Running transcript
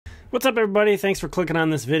What's up, everybody? Thanks for clicking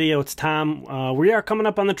on this video. It's Tom. We are coming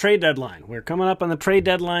up on the trade deadline. We're coming up on the trade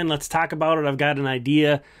deadline. Let's talk about it. I've got an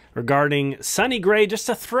idea regarding Sonny Gray just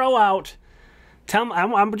to throw out.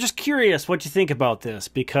 I'm just curious what you think about this,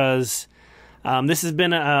 because this has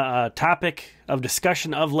been a topic of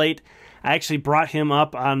discussion of late. I actually brought him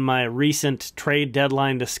up on my recent trade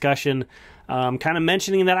deadline discussion, kind of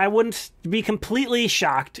mentioning that I wouldn't be completely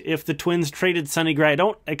shocked if the Twins traded Sonny Gray. I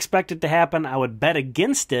don't expect it to happen. I would bet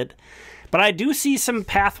against it, but I do see some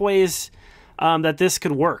pathways that this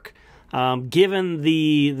could work. Given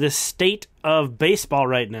the state of baseball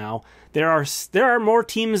right now, there are more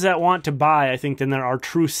teams that want to buy, I think, than there are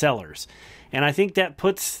true sellers, and I think that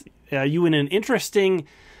puts you in an interesting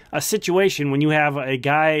situation when you have a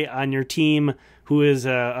guy on your team who is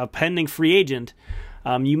a pending free agent.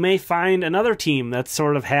 You may find another team that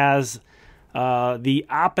sort of has the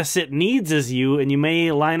opposite needs as you, and you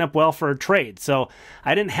may line up well for a trade. So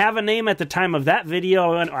I didn't have a name at the time of that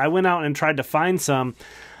video, and I went out and tried to find some.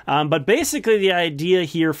 But basically the idea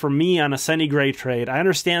here for me on a Sonny Gray trade, I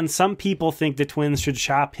understand some people think the Twins should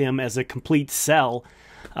shop him as a complete sell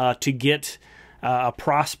to get a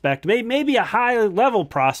prospect, maybe a high-level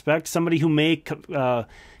prospect, somebody who may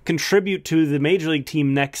contribute to the Major League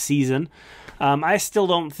team next season. I still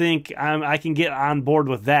don't think I can get on board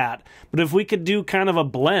with that. But if we could do kind of a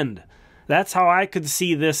blend, that's how I could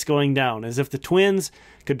see this going down, is if the Twins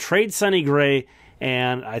could trade Sonny Gray,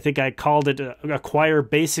 and I think I called it acquire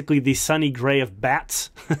basically the Sonny Gray of bats.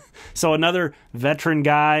 So another veteran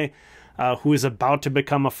guy who is about to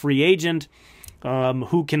become a free agent,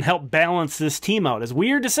 who can help balance this team out. It's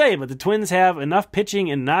weird to say, but the Twins have enough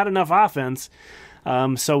pitching and not enough offense.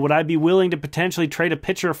 So would I be willing to potentially trade a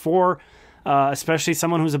pitcher for, especially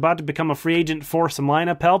someone who's about to become a free agent, for some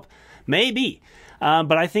lineup help? Maybe.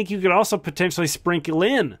 But I think you could also potentially sprinkle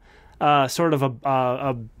in sort of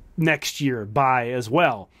a next year buy as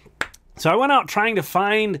well. So I went out trying to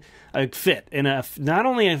find a fit, and not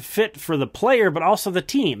only a fit for the player, but also the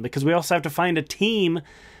team, because we also have to find a team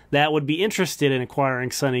that would be interested in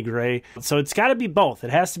acquiring Sonny Gray. So it's got to be both. It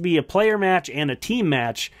has to be a player match and a team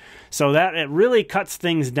match, so that it really cuts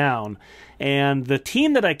things down. And the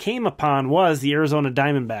team that I came upon was the Arizona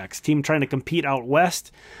Diamondbacks, team trying to compete out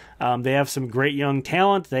west. They have some great young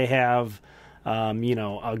talent. They have a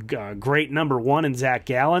great number one in Zach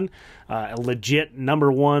Gallen, a legit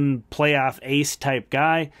number one playoff ace type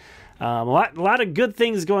guy. A lot of good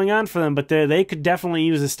things going on for them, but they could definitely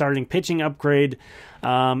use a starting pitching upgrade.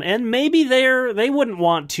 And maybe they wouldn't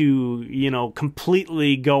want to,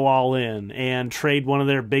 completely go all in and trade one of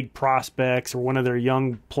their big prospects or one of their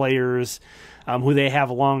young players who they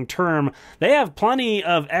have long term. They have plenty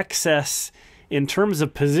of excess in terms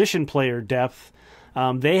of position player depth.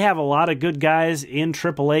 They have a lot of good guys in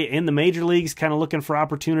AAA, in the major leagues, kind of looking for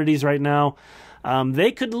opportunities right now.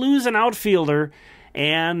 They could lose an outfielder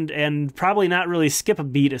and probably not really skip a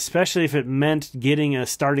beat, especially if it meant getting a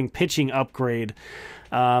starting pitching upgrade.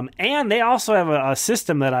 And they also have a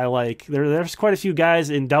system that I like. There's quite a few guys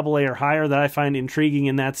in AA or higher that I find intriguing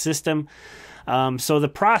in that system. So the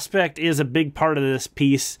prospect is a big part of this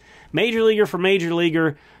piece. Major leaguer for major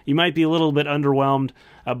leaguer, you might be a little bit underwhelmed.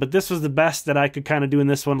 But this was the best that I could kind of do in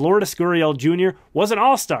this one. Lourdes Gurriel Jr. was an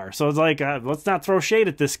all-star, so it's like, let's not throw shade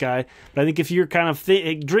at this guy. But I think if you're kind of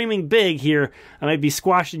dreaming big here, I might be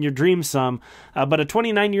squashing your dreams some. But a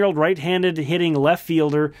 29-year-old right-handed hitting left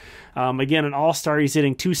fielder, again, an all-star. He's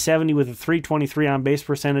hitting .270 with a .323 on-base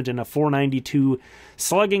percentage and a .492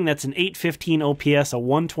 slugging. That's an .815 OPS, a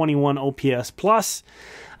 .121 OPS plus.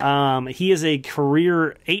 He is a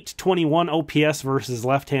career .821 OPS versus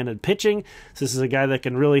left-handed pitching. So this is a guy that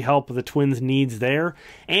can really help the Twins' needs there.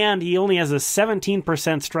 And he only has a 17%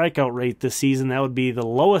 strikeout rate this season. That would be the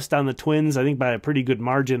lowest on the Twins, I think, by a pretty good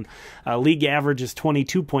margin. League average is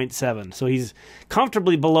 22.7. So he's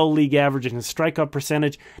comfortably below league average in his strikeout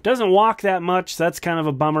percentage. Doesn't walk that much, so that's kind of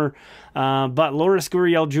a bummer. But Lourdes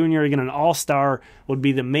Gurriel Jr., again, an all-star, would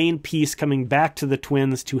be the main piece coming back to the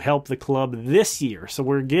Twins to help the club this year. So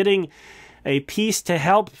we're getting a piece to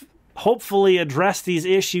help hopefully address these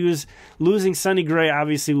issues. Losing Sonny Gray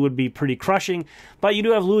obviously would be pretty crushing, but you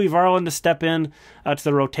do have Louis Varland to step in to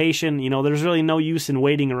the rotation. There's really no use in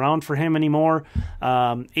waiting around for him anymore.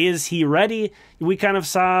 Is he ready? We kind of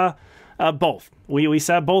saw both. We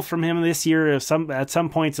saw both from him this year. At some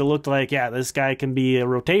points it looked like, yeah, this guy can be a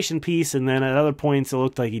rotation piece, and then at other points it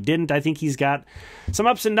looked like he didn't. I think he's got some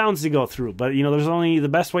ups and downs to go through, but there's only the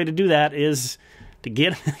best way to do that is to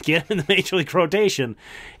get him in the Major League rotation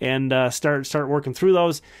and start working through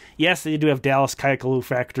those. Yes, they do have Dallas Keuchel who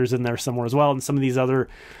factors in there somewhere as well, and some of these other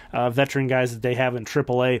veteran guys that they have in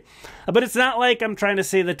AAA. But it's not like I'm trying to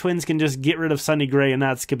say the Twins can just get rid of Sonny Gray and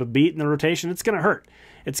not skip a beat in the rotation. It's going to hurt.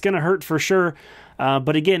 It's going to hurt for sure.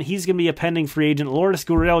 But again, he's going to be a pending free agent. Lourdes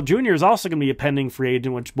Gurriel Jr. is also going to be a pending free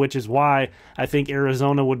agent, which is why I think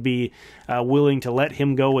Arizona would be willing to let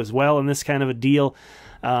him go as well in this kind of a deal.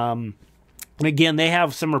 And again, they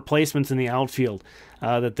have some replacements in the outfield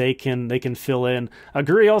that they can fill in.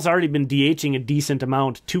 Gurriel's already been DHing a decent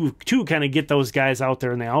amount to kind of get those guys out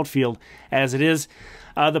there in the outfield as it is.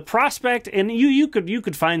 The prospect, and you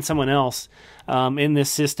could find someone else in this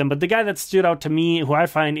system, but the guy that stood out to me, who I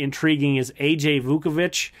find intriguing, is AJ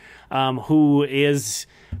Vukovich, who is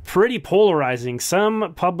pretty polarizing.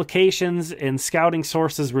 Some publications and scouting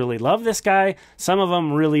sources really love this guy. Some of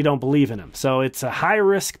them really don't believe in him. So it's a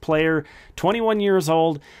high-risk player, 21 years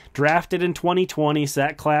old, drafted in 2020, so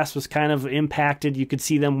that class was kind of impacted. You could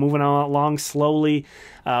see them moving along slowly.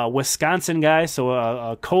 Wisconsin guy, so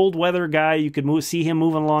a cold weather guy. You could see him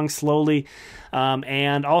moving along slowly.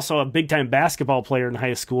 And also a big-time basketball player in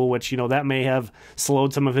high school, which, that may have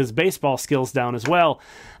slowed some of his baseball skills down as well.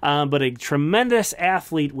 But a tremendous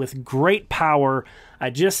athlete with great power. I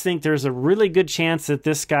just think there's a really good chance that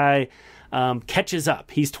this guy catches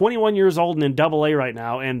up. He's 21 years old and in Double-A right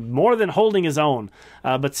now, and more than holding his own.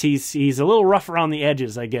 But he's a little rough around the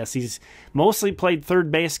edges, I guess. He's mostly played third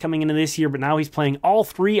base coming into this year, but now he's playing all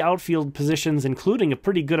three outfield positions, including a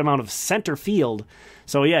pretty good amount of center field.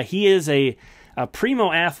 So yeah, he is a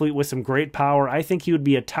primo athlete with some great power. I think he would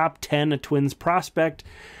be a top 10 Twins prospect.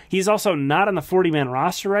 He's also not on the 40-man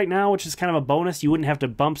roster right now, which is kind of a bonus. You wouldn't have to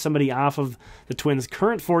bump somebody off of the Twins'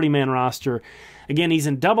 current 40-man roster. Again, he's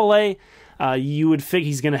in Double-A. You would figure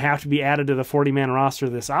he's going to have to be added to the 40-man roster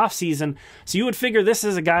this offseason. So you would figure this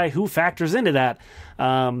is a guy who factors into that.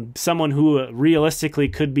 Someone who realistically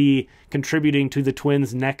could be contributing to the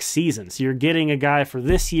Twins next season. So you're getting a guy for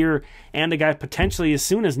this year and a guy potentially as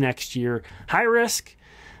soon as next year. High risk.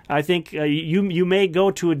 I think you may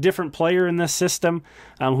go to a different player in this system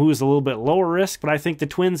who is a little bit lower risk, but I think the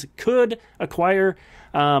Twins could acquire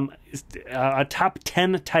a top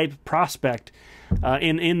 10 type prospect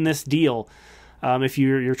in this deal. If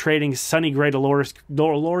you're trading Sonny Gray to Lourdes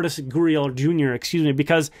Gurriel Jr.,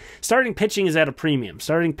 because starting pitching is at a premium.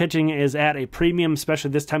 Starting pitching is at a premium,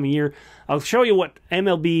 especially this time of year. I'll show you what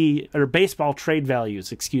MLB or Baseball Trade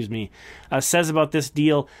Values, says about this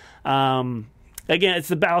deal. Again,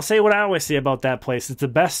 I'll say what I always say about that place. It's the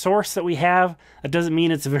best source that we have. That doesn't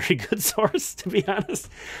mean it's a very good source, to be honest.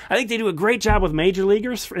 I think they do a great job with major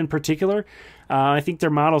leaguers in particular. I think their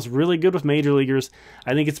model's really good with major leaguers.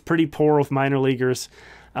 I think it's pretty poor with minor leaguers.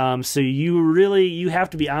 So you have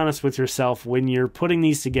to be honest with yourself when you're putting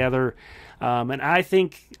these together. And I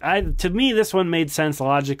think, to me, this one made sense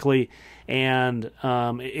logically. And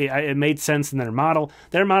it made sense in their model.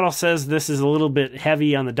 Their model says this is a little bit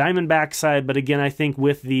heavy on the Diamondback side, but again, I think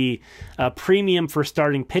with the premium for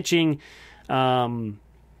starting pitching,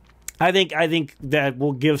 I think that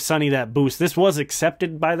will give Sonny that boost. This was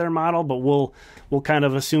accepted by their model, but we'll kind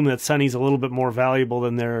of assume that Sonny's a little bit more valuable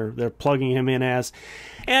than they're plugging him in as.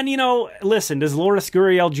 And listen, does Lourdes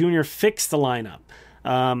Gurriel Jr. fix the lineup?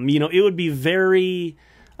 It would be very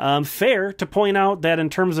fair to point out that in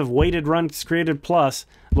terms of weighted runs created plus,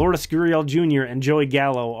 Lourdes Gurriel Jr. and Joey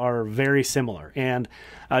Gallo are very similar. And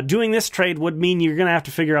doing this trade would mean you're going to have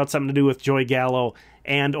to figure out something to do with Joey Gallo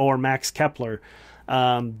and or Max Kepler.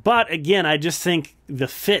 But again, I just think the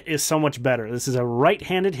fit is so much better. This is a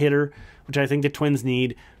right-handed hitter, which I think the Twins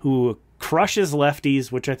need, who crushes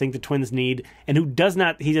lefties, which I think the Twins need, and who does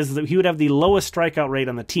not, he would have the lowest strikeout rate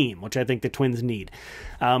on the team, which I think the Twins need.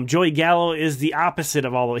 Joey Gallo is the opposite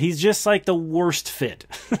of all of it. He's just like the worst fit.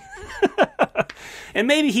 And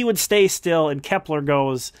maybe he would stay still and Kepler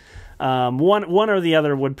goes. One or the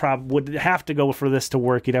other would have to go for this to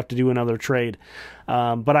work. You'd have to do another trade.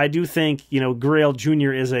 But I do think, Gurriel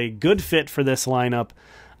Jr. is a good fit for this lineup.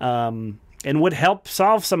 And would help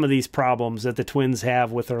solve some of these problems that the Twins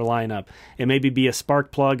have with their lineup. And maybe be a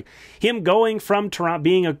spark plug. Him going from Toronto,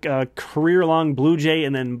 being a career-long Blue Jay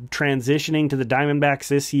and then transitioning to the Diamondbacks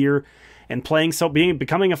this year and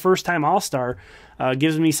becoming a first-time All-Star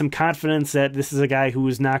gives me some confidence that this is a guy who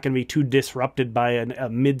is not going to be too disrupted by a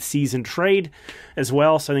mid-season trade as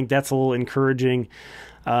well. So I think that's a little encouraging.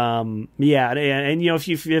 If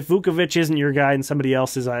Vukovich isn't your guy and somebody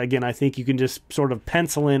else is, again, I think you can just sort of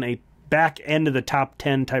pencil in a back end of the top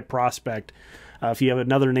 10 type prospect. If you have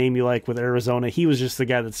another name you like with Arizona, he was just the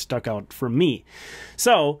guy that stuck out for me.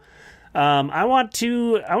 So, I want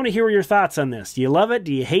to hear your thoughts on this. Do you love it?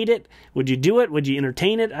 Do you hate it? Would you do it? Would you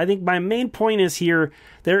entertain it? I think my main point is here,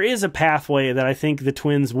 there is a pathway that I think the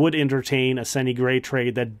Twins would entertain a Sonny Gray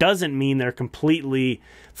trade. That doesn't mean they're completely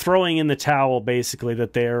throwing in the towel, basically,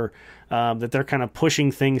 that they're kind of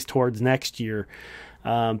pushing things towards next year.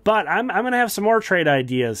 But I'm going to have some more trade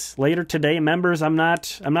ideas later today. Members, I'm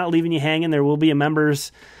not leaving you hanging. There will be a Member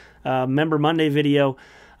Monday video.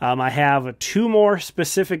 I have 2 more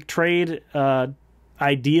specific trade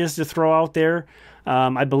ideas to throw out there.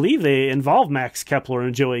 I believe they involve Max Kepler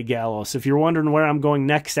and Joey Gallo. So if you're wondering where I'm going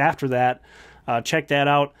next after that, check that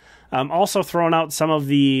out. I'm also throwing out some of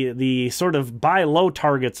the sort of buy low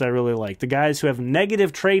targets I really like. The guys who have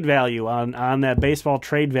negative trade value on that baseball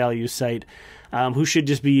trade value site, who should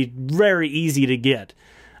just be very easy to get,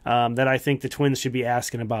 that I think the Twins should be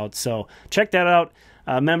asking about. So check that out.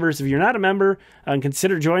 Members, if you're not a member,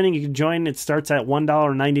 consider joining. You can join. It starts at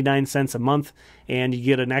 $1.99 a month, and you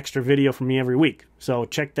get an extra video from me every week. So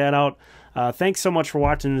check that out. Thanks so much for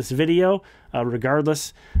watching this video.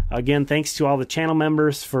 Regardless, again, thanks to all the channel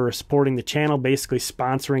members for supporting the channel, basically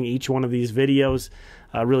sponsoring each one of these videos.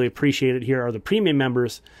 I really appreciate it. Here are the premium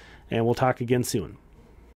members, and we'll talk again soon.